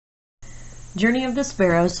Journey of the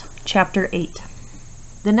Sparrows, Chapter 8.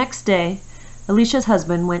 The next day, Alicia's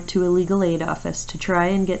husband went to a legal aid office to try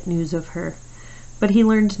and get news of her, but he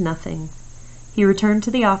learned nothing. He returned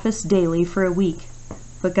to the office daily for a week,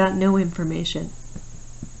 but got no information.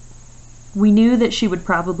 We knew that she would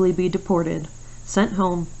probably be deported, sent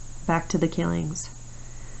home, back to the killings.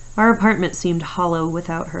 Our apartment seemed hollow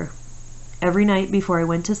without her. Every night before I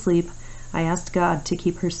went to sleep, I asked God to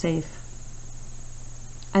keep her safe.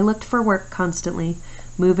 I looked for work constantly,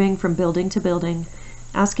 moving from building to building,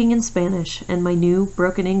 asking in Spanish and my new,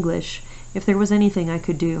 broken English if there was anything I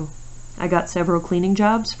could do. I got several cleaning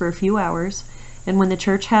jobs for a few hours, and when the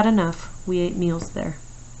church had enough, we ate meals there.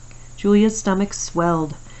 Julia's stomach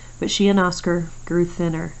swelled, but she and Oscar grew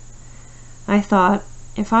thinner. I thought,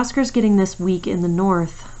 if Oscar's getting this weak in the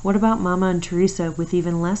north, what about Mama and Teresa with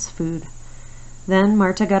even less food? Then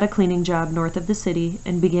Marta got a cleaning job north of the city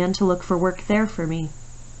and began to look for work there for me.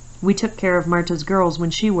 We took care of Marta's girls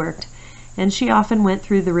when she worked, and she often went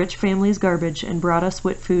through the rich family's garbage and brought us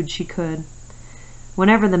what food she could.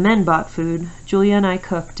 Whenever the men bought food, Julia and I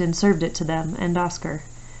cooked and served it to them and Oscar.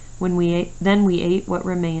 When we ate what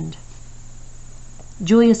remained.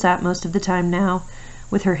 Julia sat most of the time now,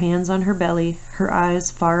 with her hands on her belly, her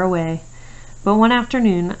eyes far away. But one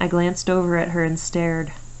afternoon I glanced over at her and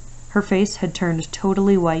stared. Her face had turned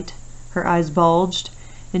totally white, her eyes bulged,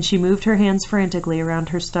 and she moved her hands frantically around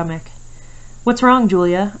her stomach. "What's wrong,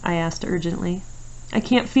 Julia?" I asked urgently. "I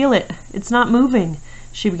can't feel it. It's not moving."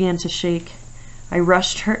 She began to shake. I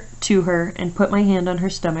rushed to her and put my hand on her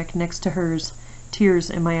stomach next to hers, tears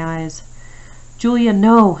in my eyes. "Julia,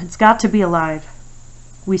 no! It's got to be alive!"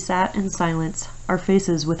 We sat in silence, our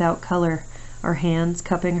faces without color, our hands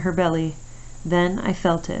cupping her belly. Then I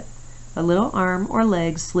felt it. A little arm or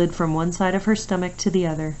leg slid from one side of her stomach to the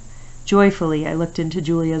other. Joyfully, I looked into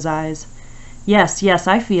Julia's eyes. "Yes, yes,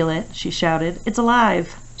 I feel it," she shouted. "It's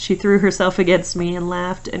alive!" She threw herself against me and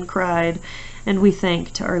laughed and cried, and we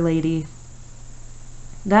thanked Our Lady.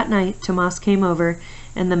 That night, Tomas came over,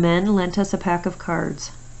 and the men lent us a pack of cards.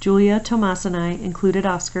 Julia, Tomas, and I included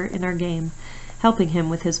Oscar in our game, helping him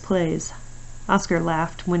with his plays. Oscar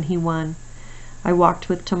laughed when he won. I walked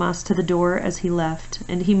with Tomas to the door as he left,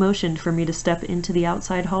 and he motioned for me to step into the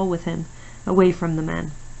outside hall with him, away from the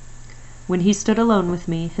men. When he stood alone with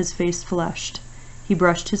me, his face flushed. He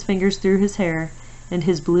brushed his fingers through his hair, and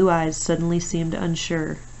his blue eyes suddenly seemed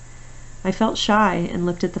unsure. I felt shy and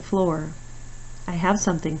looked at the floor. "I have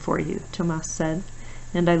something for you," Tomas said,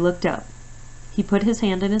 and I looked up. He put his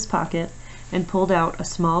hand in his pocket and pulled out a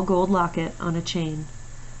small gold locket on a chain.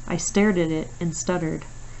 I stared at it and stuttered.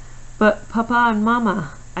 "But Papa and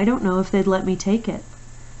Mama, I don't know if they'd let me take it."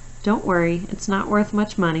 "Don't worry, it's not worth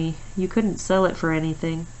much money. You couldn't sell it for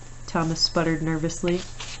anything," Thomas sputtered nervously.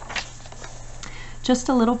 "Just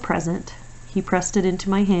a little present." He pressed it into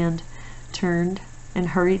my hand, turned, and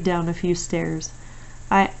hurried down a few stairs.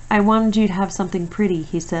 I wanted you to have something pretty,"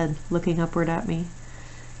 he said, looking upward at me.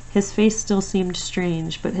 His face still seemed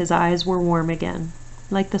strange, but his eyes were warm again,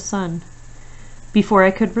 like the sun. Before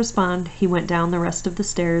I could respond, he went down the rest of the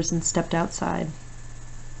stairs and stepped outside.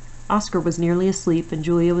 Oscar was nearly asleep, and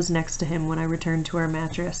Julia was next to him when I returned to our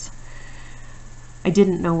mattress. I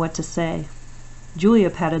didn't know what to say.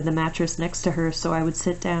 Julia patted the mattress next to her so I would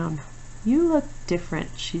sit down. "You look different,"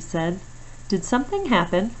 she said. "Did something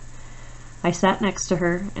happen?" I sat next to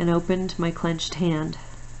her and opened my clenched hand.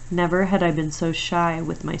 Never had I been so shy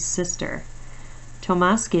with my sister.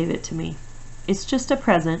 Tomas gave it to me. "It's just a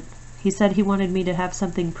present. He said he wanted me to have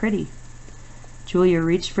something pretty." Julia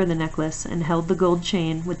reached for the necklace and held the gold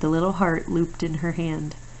chain with the little heart looped in her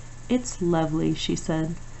hand. "It's lovely," she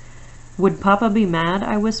said. "Would Papa be mad?"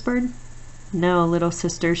 I whispered. "No, little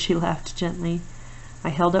sister," she laughed gently. I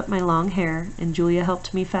held up my long hair, and Julia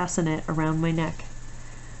helped me fasten it around my neck.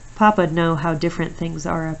 "Papa'd know how different things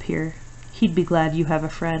are up here. He'd be glad you have a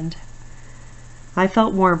friend." I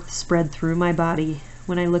felt warmth spread through my body.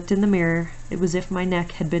 When I looked in the mirror, it was as if my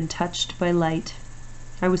neck had been touched by light.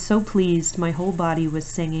 I was so pleased, my whole body was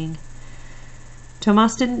singing.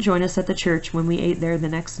 Tomas didn't join us at the church when we ate there the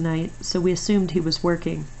next night, so we assumed he was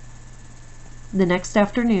working. The next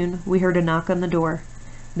afternoon, we heard a knock on the door.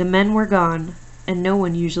 The men were gone, and no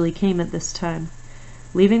one usually came at this time.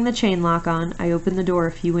 Leaving the chain lock on, I opened the door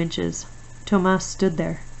a few inches. Tomas stood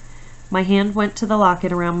there. My hand went to the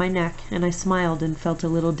locket around my neck, and I smiled and felt a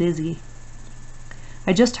little dizzy.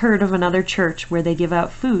 "I just heard of another church where they give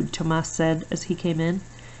out food," Tomas said as he came in.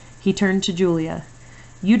 He turned to Julia.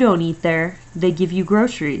 "You don't eat there. They give you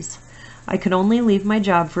groceries. I could only leave my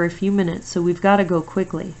job for a few minutes, so we've got to go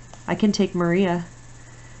quickly. I can take Maria."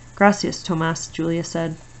 "Gracias, Tomas," Julia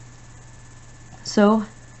said. "So,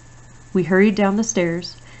 We hurried down the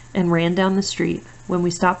stairs and ran down the street. When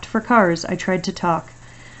we stopped for cars, I tried to talk.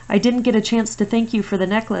 I didn't get a chance to thank you for the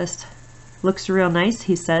necklace. Looks real nice,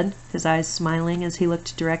 he said, his eyes smiling as he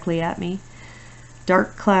looked directly at me.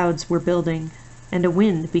 Dark clouds were building, and a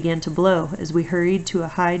wind began to blow as we hurried to a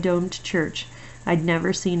high-domed church I'd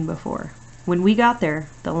never seen before. When we got there,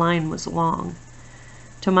 the line was long.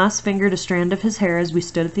 Tomas fingered a strand of his hair as we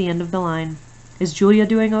stood at the end of the line. Is Julia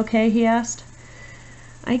doing okay? He asked.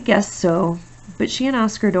 I guess so, but she and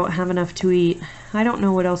Oscar don't have enough to eat. I don't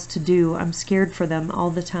know what else to do. I'm scared for them all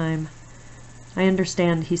the time. I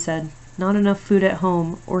understand, he said. Not enough food at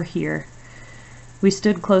home or here. We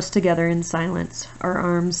stood close together in silence, our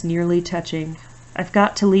arms nearly touching. I've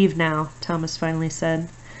got to leave now, Thomas finally said.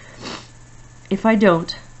 If I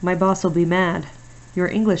don't, my boss will be mad. Your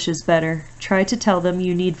English is better. Try to tell them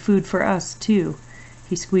you need food for us, too.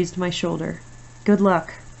 He squeezed my shoulder. Good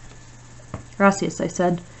luck. Gracias, I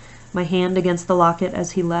said, my hand against the locket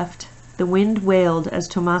as he left. The wind wailed as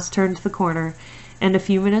Tomas turned the corner, and a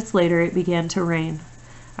few minutes later it began to rain.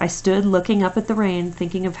 I stood looking up at the rain,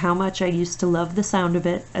 thinking of how much I used to love the sound of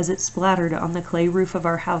it as it splattered on the clay roof of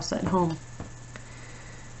our house at home.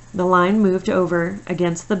 The line moved over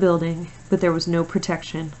against the building, but there was no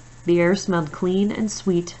protection. The air smelled clean and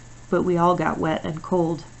sweet, but we all got wet and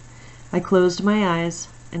cold. I closed my eyes,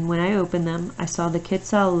 and when I opened them, I saw the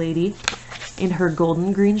Quetzal lady in her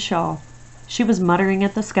golden green shawl. She was muttering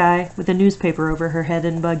at the sky with a newspaper over her head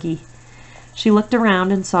and buggy. She looked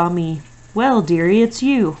around and saw me. Well, dearie, it's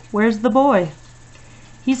you. Where's the boy?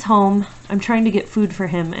 He's home. I'm trying to get food for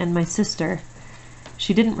him and my sister.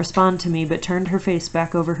 She didn't respond to me, but turned her face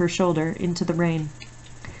back over her shoulder into the rain.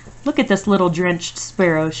 Look at this little drenched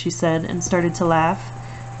sparrow, she said, and started to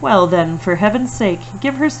laugh. Well then, for heaven's sake,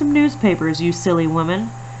 give her some newspapers, you silly woman.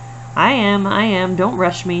 I am, don't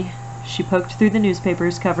rush me. She poked through the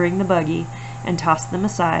newspapers covering the buggy and tossed them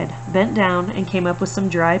aside, bent down, and came up with some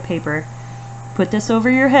dry paper. Put this over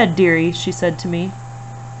your head, dearie, she said to me.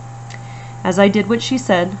 As I did what she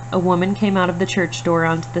said, a woman came out of the church door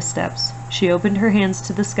onto the steps. She opened her hands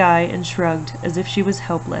to the sky and shrugged, as if she was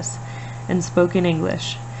helpless, and spoke in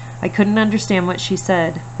English. I couldn't understand what she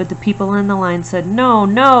said, but the people in the line said, "No,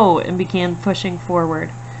 no," and began pushing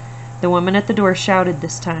forward. The woman at the door shouted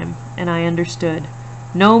this time, and I understood.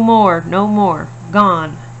 No more, no more,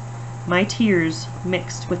 gone. My tears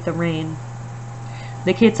mixed with the rain.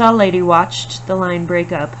 The Quetzal lady watched the line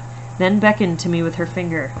break up, then beckoned to me with her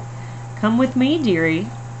finger. Come with me, dearie,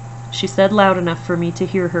 she said loud enough for me to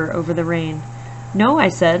hear her over the rain. No, I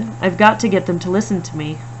said, I've got to get them to listen to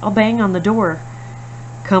me. I'll bang on the door.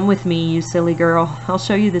 Come with me, you silly girl. I'll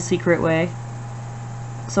show you the secret way.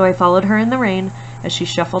 So I followed her in the rain as she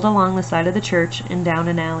shuffled along the side of the church and down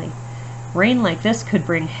an alley. Rain like this could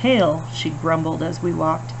bring hail, she grumbled as we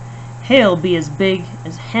walked. Hail be as big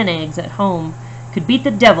as hen eggs at home. Could beat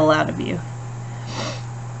the devil out of you.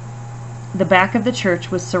 The back of the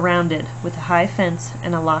church was surrounded with a high fence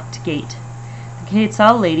and a locked gate. The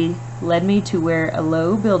Quetzal lady led me to where a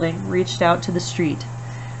low building reached out to the street.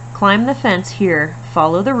 Climb the fence here,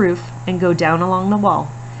 follow the roof, and go down along the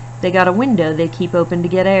wall. They got a window they keep open to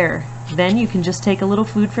get air. Then you can just take a little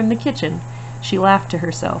food from the kitchen. She laughed to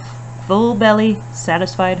herself. Full belly,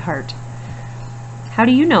 satisfied heart. How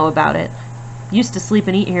do you know about it? Used to sleep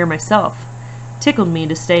and eat here myself. Tickled me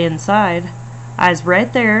to stay inside. I was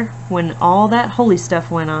right there when all that holy stuff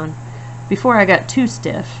went on, before I got too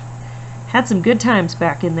stiff. Had some good times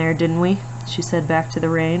back in there, didn't we? She said back to the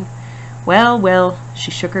rain. Well, well, she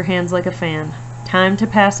shook her hands like a fan. Time to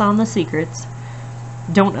pass on the secrets.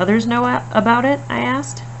 Don't others know about it? I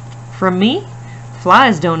asked. From me?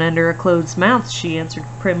 Flies don't enter a closed mouth, she answered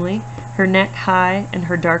primly, her neck high and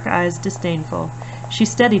her dark eyes disdainful. She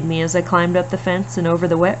steadied me as I climbed up the fence and over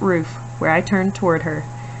the wet roof, where I turned toward her.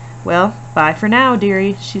 Well, bye for now,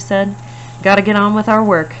 dearie, she said. Gotta get on with our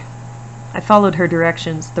work. I followed her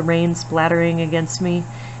directions, the rain splattering against me,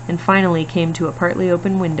 and finally came to a partly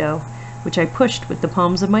open window, which I pushed with the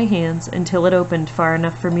palms of my hands until it opened far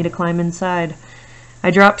enough for me to climb inside.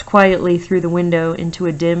 I dropped quietly through the window into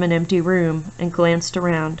a dim and empty room and glanced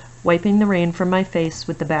around, wiping the rain from my face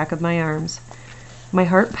with the back of my arms. My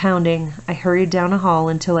heart pounding, I hurried down a hall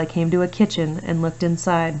until I came to a kitchen and looked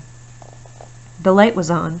inside. The light was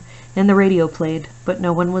on, and the radio played, but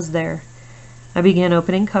no one was there. I began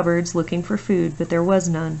opening cupboards looking for food, but there was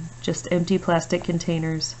none, just empty plastic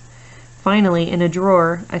containers. Finally, in a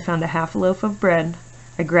drawer, I found a half loaf of bread.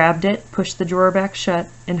 I grabbed it, pushed the drawer back shut,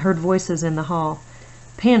 and heard voices in the hall.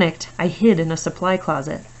 Panicked, I hid in a supply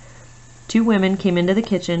closet. 2 women came into the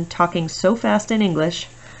kitchen, talking so fast in English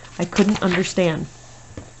I couldn't understand.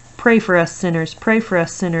 Pray for us sinners, pray for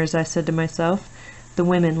us sinners, I said to myself. The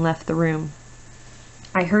women left the room.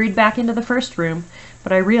 I hurried back into the first room,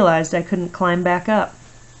 but I realized I couldn't climb back up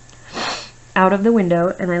out of the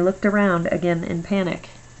window, and I looked around again in panic.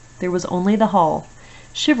 There was only the hall.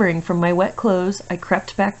 Shivering from my wet clothes, I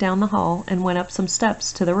crept back down the hall and went up some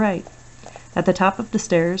steps to the right. At the top of the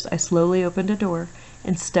stairs, I slowly opened a door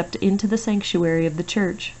and stepped into the sanctuary of the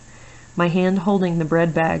church. My hand holding the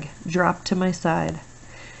bread bag dropped to my side.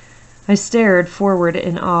 I stared forward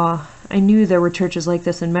in awe. I knew there were churches like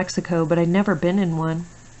this in Mexico, but I'd never been in one.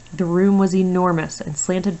 The room was enormous, and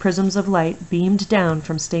slanted prisms of light beamed down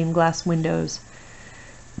from stained glass windows.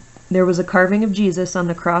 There was a carving of Jesus on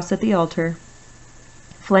the cross at the altar,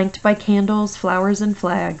 flanked by candles, flowers, and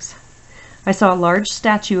flags. I saw a large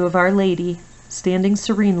statue of Our Lady standing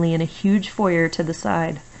serenely in a huge foyer to the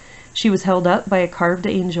side. She was held up by a carved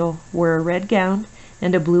angel, wore a red gown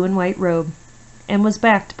and a blue and white robe, and was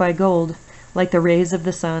backed by gold, like the rays of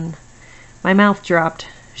the sun. My mouth dropped.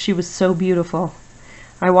 She was so beautiful.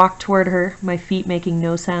 I walked toward her, my feet making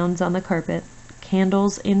no sounds on the carpet.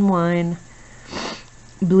 Candles in wine,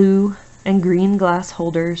 blue and green glass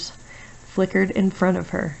holders flickered in front of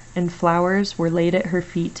her, and flowers were laid at her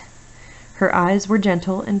feet. Her eyes were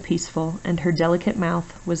gentle and peaceful, and her delicate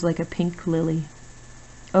mouth was like a pink lily.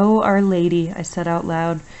 "Oh, Our Lady," I said out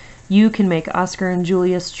loud, "you can make Oscar and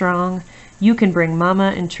Julia strong. You can bring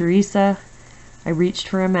Mama and Teresa." I reached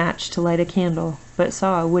for a match to light a candle, but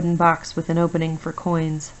saw a wooden box with an opening for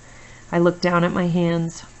coins. I looked down at my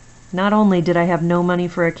hands. Not only did I have no money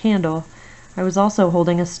for a candle, I was also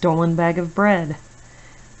holding a stolen bag of bread.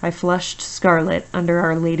 I flushed scarlet under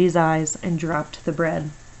Our Lady's eyes and dropped the bread.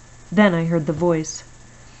 Then I heard the voice.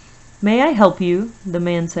 "May I help you?" the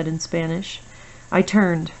man said in Spanish. I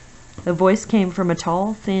turned. The voice came from a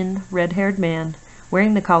tall, thin, red-haired man,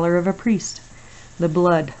 wearing the collar of a priest. The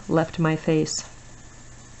blood left my face.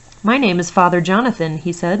 "My name is Father Jonathan,"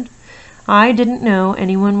 he said. "I didn't know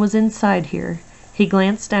anyone was inside here." He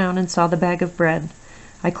glanced down and saw the bag of bread.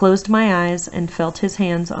 I closed my eyes and felt his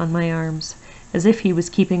hands on my arms, as if he was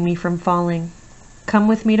keeping me from falling. "Come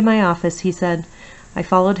with me to my office," he said. I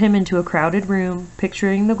followed him into a crowded room,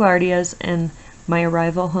 picturing the Guardias and my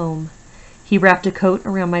arrival home. He wrapped a coat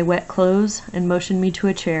around my wet clothes and motioned me to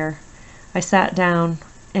a chair. I sat down,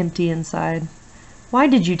 empty inside. "Why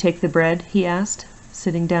did you take the bread?" he asked,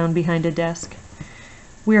 sitting down behind a desk.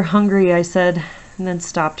 "We're hungry," I said, and then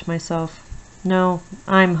stopped myself. "No,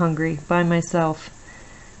 I'm hungry, by myself."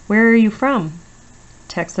 "Where are you from?"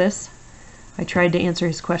 "Texas." I tried to answer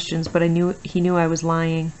his questions, but he knew I was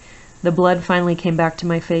lying. The blood finally came back to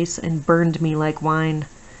my face and burned me like wine.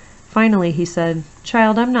 Finally, he said,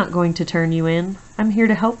 "Child, I'm not going to turn you in. I'm here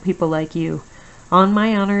to help people like you. On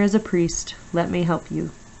my honor as a priest, let me help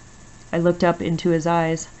you." I looked up into his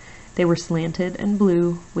eyes. They were slanted and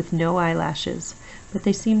blue, with no eyelashes, but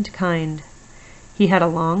they seemed kind. He had a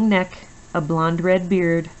long neck, a blonde-red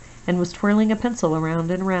beard, and was twirling a pencil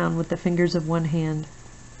around and around with the fingers of one hand.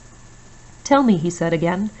 "Tell me," he said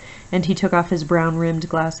again, and he took off his brown-rimmed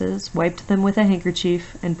glasses, wiped them with a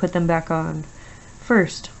handkerchief, and put them back on.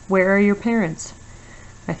 "First, where are your parents?"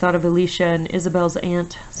 I thought of Alicia and Isabel's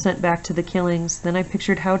aunt, sent back to the killings. Then I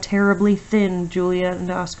pictured how terribly thin Julia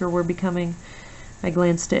and Oscar were becoming. I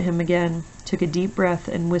glanced at him again, took a deep breath,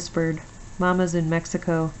 and whispered, "Mama's in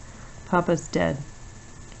Mexico. Papa's dead."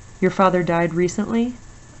 "Your father died recently?"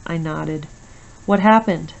 I nodded. "What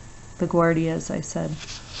happened?" "The Guardias," I said.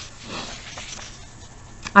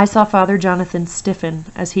 I saw Father Jonathan stiffen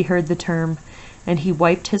as he heard the term, and he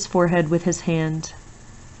wiped his forehead with his hand.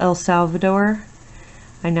 "El Salvador?"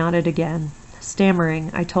 I nodded again.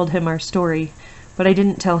 Stammering, I told him our story, but I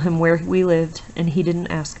didn't tell him where we lived, and he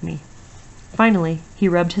didn't ask me. Finally, he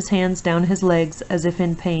rubbed his hands down his legs as if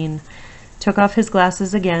in pain, took off his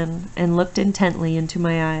glasses again, and looked intently into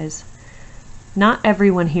my eyes. "Not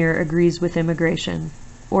everyone here agrees with immigration,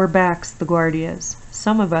 or backs the Guardias.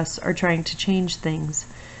 Some of us are trying to change things,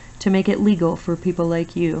 to make it legal for people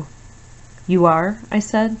like you." "You are?" I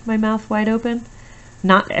said, my mouth wide open.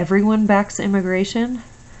 "Not everyone backs immigration?"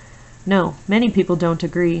 "No, many people don't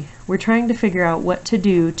agree. We're trying to figure out what to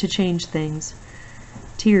do to change things."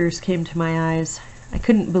 Tears came to my eyes. I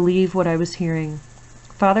couldn't believe what I was hearing.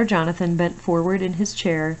 Father Jonathan bent forward in his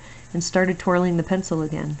chair and started twirling the pencil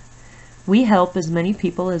again. "We help as many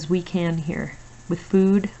people as we can here, with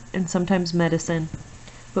food and sometimes medicine,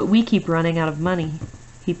 but we keep running out of money."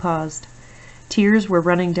 He paused. Tears were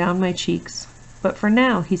running down my cheeks. "But for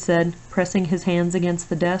now," he said, pressing his hands against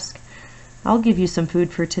the desk, "I'll give you some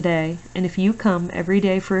food for today, and if you come every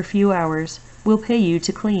day for a few hours, we'll pay you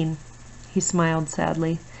to clean." He smiled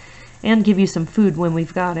sadly. and give you some food when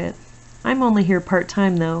we've got it. I'm only here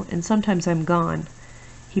part-time, though, and sometimes I'm gone."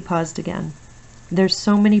 He paused again. "There's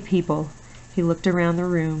so many people." He looked around the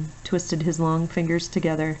room, twisted his long fingers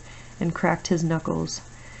together, and cracked his knuckles.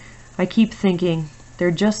 "I keep thinking,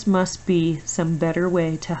 there just must be some better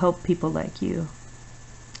way to help people like you."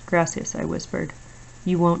 "Gracias," I whispered.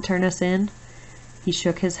 "You won't turn us in?" He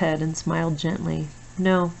shook his head and smiled gently.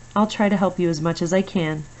 "No, I'll try to help you as much as I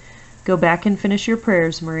can. Go back and finish your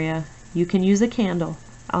prayers, Maria. You can use a candle.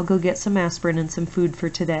 I'll go get some aspirin and some food for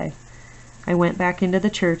today." I went back into the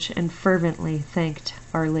church and fervently thanked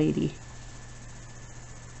Our Lady.